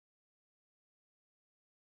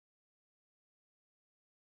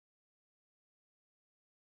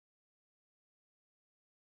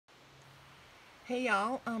Hey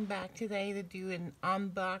y'all, I'm back today to do an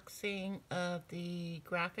unboxing of the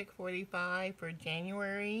Graphic 45 for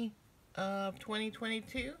January of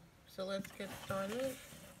 2022. So let's get started.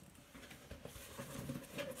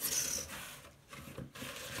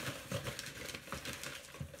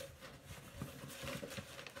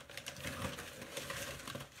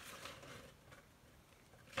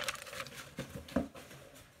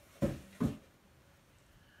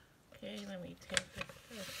 Okay, let me take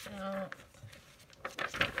this out.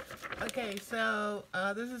 Okay, so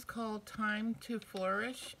this is called Time to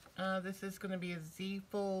Flourish. This is going to be a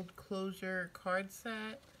Z-fold closure card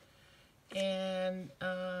set. And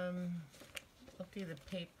I'll do the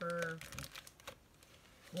paper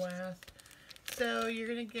last. So you're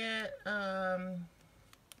going to get, I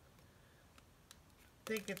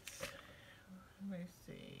think it's, let me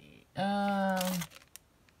see,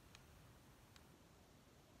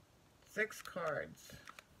 6 cards.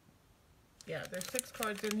 Yeah, there's 6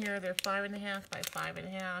 cards in here. They're 5.5 by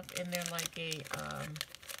 5.5, and they're like a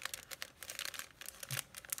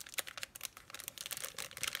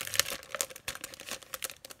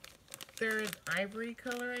they're an ivory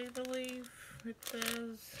color, I believe it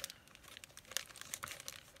says.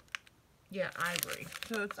 Yeah, ivory.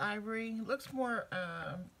 So it's ivory. It looks more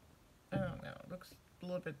I don't know. It looks a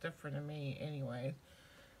little bit different to me anyway.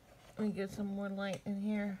 Let me get some more light in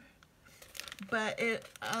here. But it's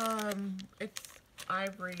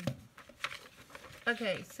ivory.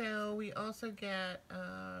 Okay, so we also get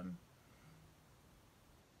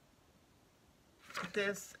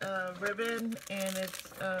this ribbon, and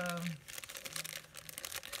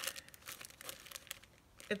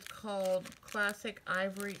it's called Classic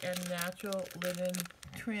Ivory and Natural Linen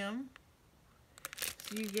Trim.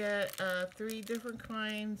 So you get 3 different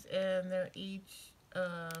kinds, and they're each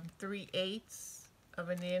 3/8 of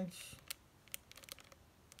an inch,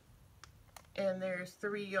 and there's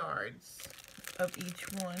 3 yards of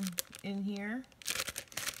each one in here.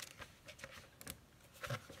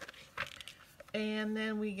 And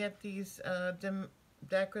then we get these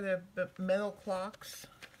decorative metal clocks.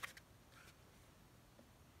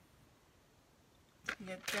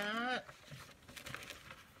 Get that.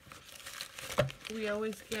 We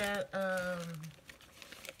always get a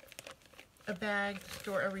bag to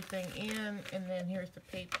store everything in, and then here's the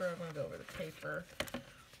paper. I'm going to go over the paper.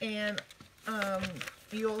 And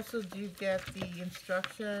you also do get the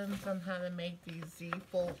instructions on how to make these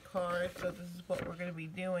Z-fold cards. So this is what we're going to be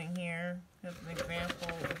doing here. Here's an example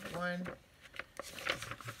of one.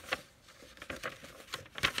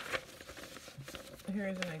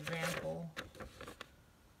 Here's an example.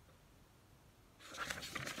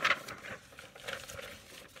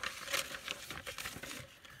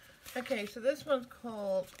 Okay, so this one's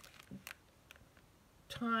called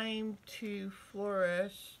Time to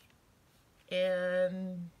Flourish,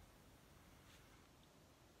 and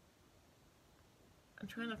I'm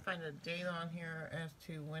trying to find a date on here as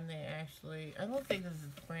to when they actually, I don't think this is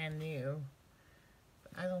brand new.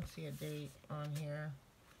 I don't see a date on here.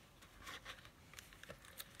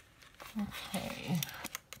 Okay,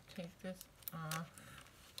 take this off.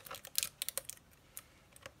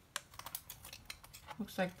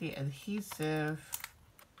 Looks like the adhesive,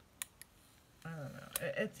 I don't know,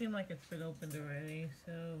 it seemed like it's been opened already,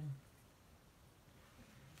 so.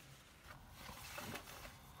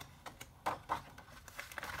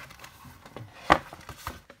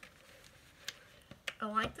 I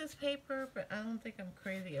like this paper, but I don't think I'm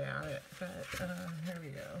crazy about it. But here we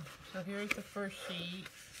go. So here's the first sheet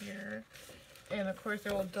here. And of course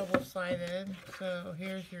they're all double-sided. So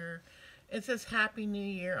here's your, it says Happy New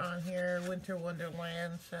Year on here, Winter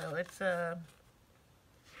Wonderland. So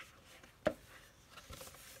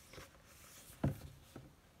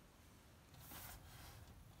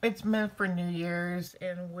it's meant for New Year's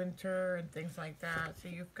and winter and things like that. So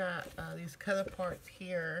you've got these cut aparts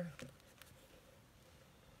here.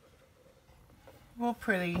 Well,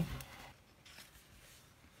 pretty.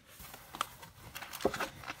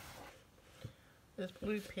 This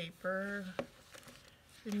blue paper.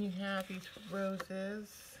 Then you have these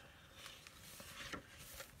roses.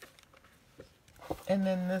 And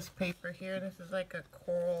then this paper here. This is like a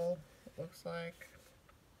coral, it looks like.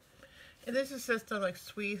 And this is just a like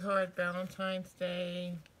Sweetheart Valentine's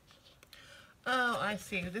Day. Oh, I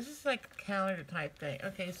see. This is like a calendar type thing.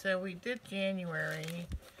 Okay, so we did January.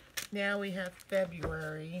 Now we have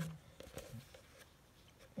February.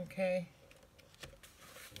 Okay.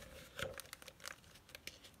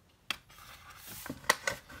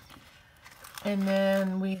 And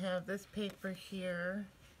then we have this paper here.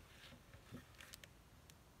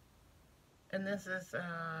 And this is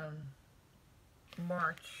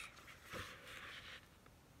March.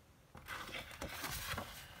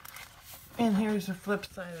 And here's the flip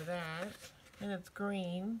side of that. And it's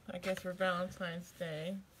green, I guess for Valentine's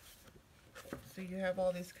Day. So you have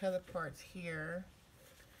all these color parts here.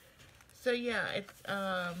 So yeah, it's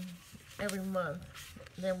every month.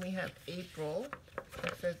 Then we have April.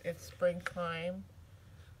 It says it's springtime.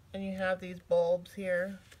 And you have these bulbs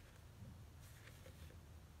here.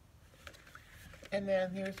 And then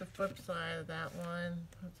here's the flip side of that one.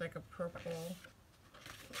 It's like a purple.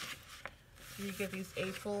 So you get these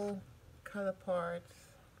April color parts.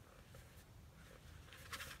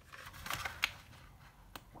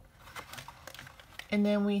 And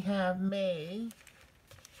then we have May.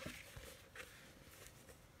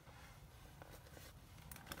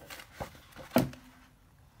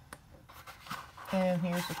 And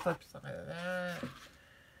here's the flip side of that.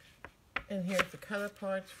 And here's the color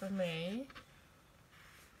parts for May.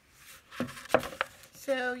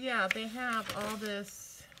 So yeah, they have all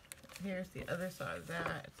this. Here's the other side of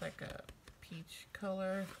that. It's like a peach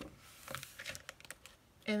color.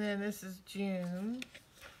 And then this is June.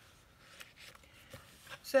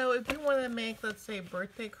 So if you want to make, let's say,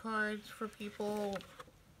 birthday cards for people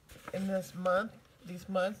in this month, these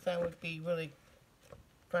months, that would be really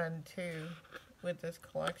fun too with this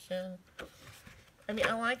collection. I mean,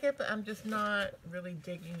 I like it, but I'm just not really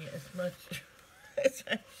digging it as much as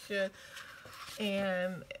I should.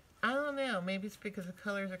 And I don't know, maybe it's because the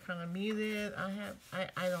colors are kind of muted. I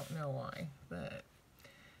don't know why, but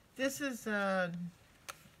this is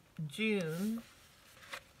June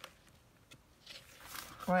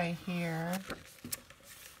right here.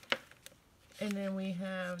 And then we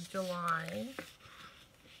have July.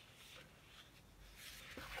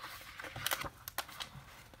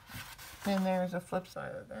 And there's a flip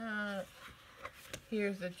side of that.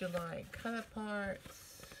 Here's the July color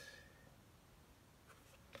parts.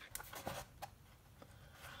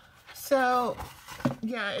 So,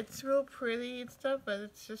 yeah, it's real pretty and stuff, but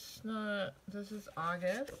it's just not. This is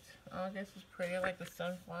August. August is pretty. I like the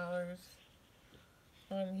sunflowers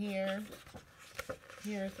on here.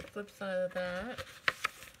 Here's the flip side of that.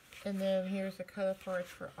 And then here's the color parts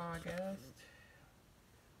for August.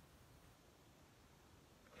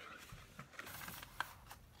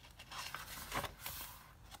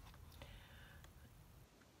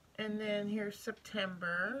 And then here's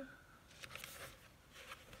September.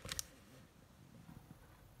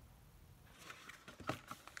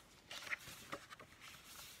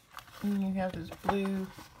 And you have this blue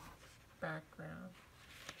background.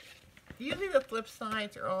 Usually the flip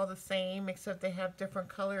sides are all the same, except they have different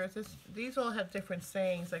colors. These all have different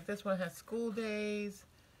sayings. Like this one has school days,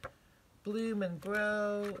 bloom and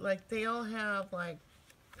grow. Like they all have, like,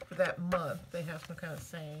 for that month, they have some kind of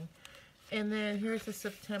saying. And then here's the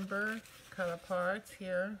September color parts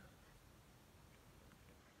here.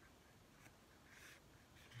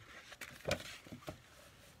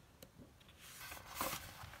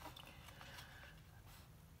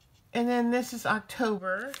 And then this is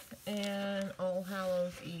October and All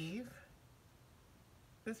Hallows Eve.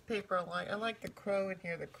 This paper I like. I like the crow in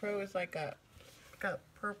here. The crow is like got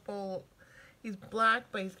purple. He's black,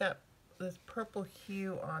 but he's got this purple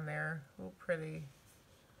hue on there. Real pretty.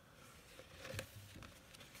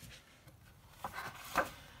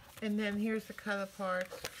 And then here's the color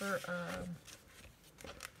parts for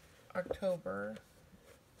October.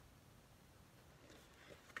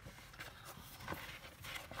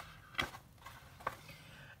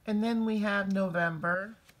 And then we have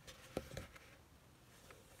November.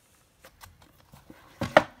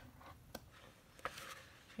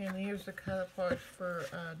 And here's the color parts for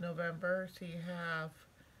November. So you have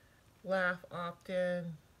laugh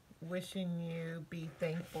often, wishing you, be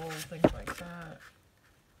thankful, things like that.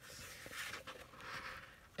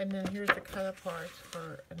 And then here's the color parts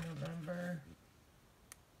for November.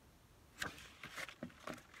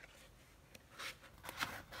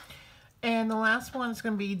 And the last one is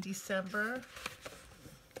going to be December.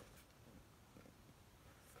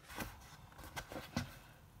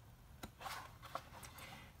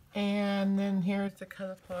 And then here's the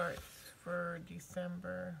color parts for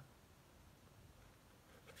December.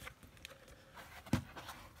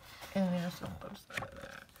 And there's the flip side of that.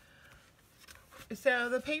 So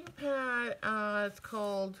the paper pad, it's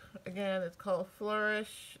called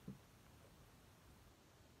Flourish.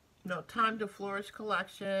 No, Time to Flourish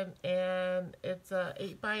collection, and it's a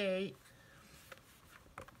 8x8.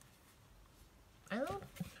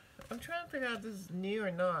 I'm trying to figure out if this is new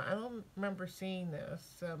or not. I don't remember seeing this,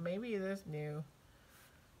 so maybe it is new.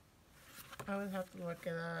 I would have to look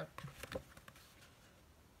it up.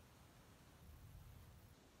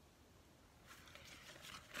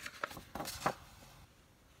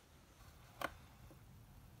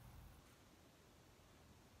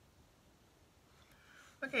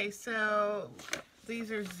 Okay, so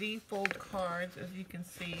these are Z-fold cards, as you can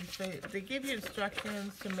see. They give you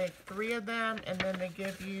instructions to make 3 of them, and then they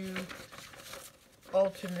give you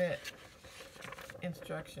alternate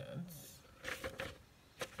instructions.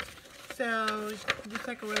 So, looks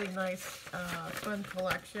like a really nice, fun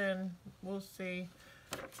collection. We'll see.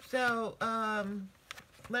 So,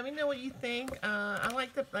 let me know what you think. I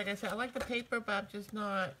like like I said, I like the paper, but I'm just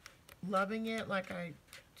not loving it like I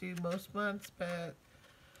do most months, but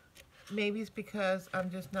maybe it's because I'm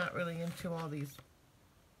just not really into all these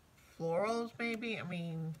florals, maybe. I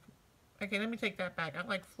mean, okay, let me take that back. I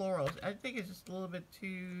like florals. I think it's just a little bit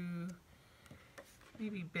too,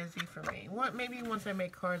 maybe busy for me. Maybe once I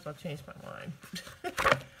make cards, I'll change my mind.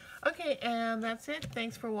 Okay, and that's it.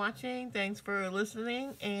 Thanks for watching. Thanks for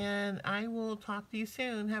listening, and I will talk to you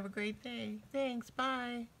soon. Have a great day. Thanks.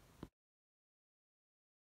 Bye.